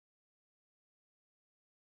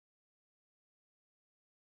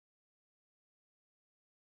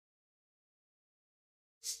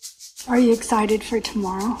Are you excited for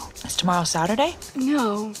tomorrow? Is tomorrow Saturday?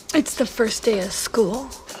 No, it's the first day of school.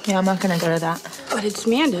 Yeah, I'm not gonna go to that. But it's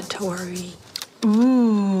mandatory.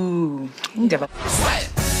 Ooh.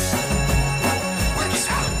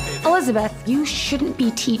 Elizabeth, you shouldn't be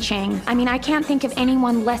teaching. I mean, I can't think of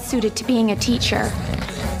anyone less suited to being a teacher.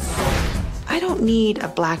 I don't need a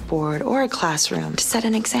blackboard or a classroom to set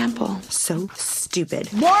an example. So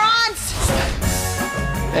stupid. Morons!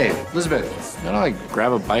 Hey, Elizabeth, you wanna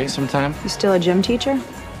grab a bite sometime? You still a gym teacher?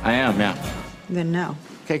 I am, yeah. Then no.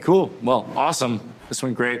 Okay, cool. Well, awesome. This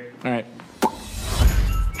went great. All right.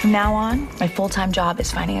 From now on, my full-time job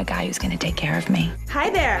is finding a guy who's gonna take care of me. Hi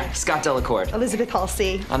there. Scott Delacourt. Elizabeth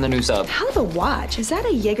Halsey. I'm the new sub. Hell of a watch. Is that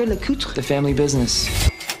a Jaeger-LeCoultre? The family business.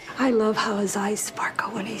 I love how his eyes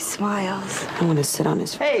sparkle when he smiles. I'm gonna sit on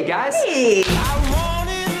his... Hey, guys. Hey!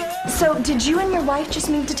 So, did you and your wife just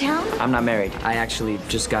move to town? I'm not married. I actually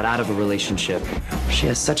just got out of a relationship. She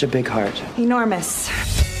has such a big heart. Enormous.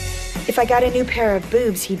 If I got a new pair of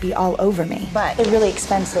boobs, he'd be all over me. But they're really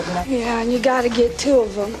expensive, you know? Yeah, and you gotta get 2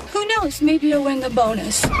 of them. Who knows? Maybe you'll win the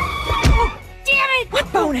bonus. Oh, damn it!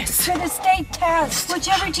 What bonus? For the state test.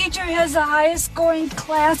 Whichever teacher has the highest scoring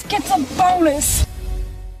class gets a bonus.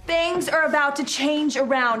 Things are about to change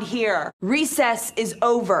around here. Recess is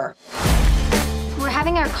over. We're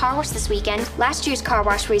having our car wash this weekend. Last year's car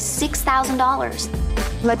wash raised $6,000.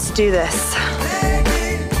 Let's do this.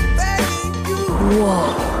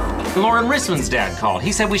 Whoa. Lauren Risman's dad called.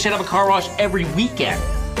 He said we should have a car wash every weekend.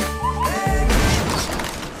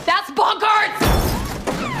 That's bonkers!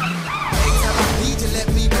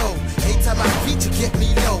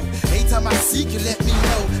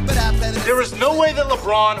 There is no way that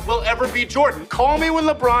LeBron will ever beat Jordan. Call me when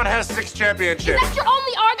LeBron has 6 championships. That's your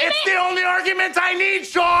only argument? It's the only argument I need,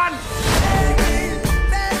 Sean!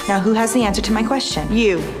 Now, who has the answer to my question?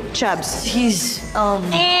 You, Chubbs.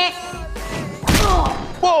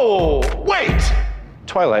 Whoa, wait!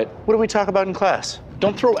 Twilight, what do we talk about in class?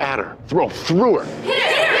 Don't throw at her, throw through her.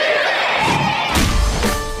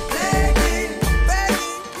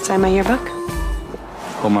 Sign my yearbook?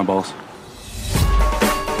 Hold my balls.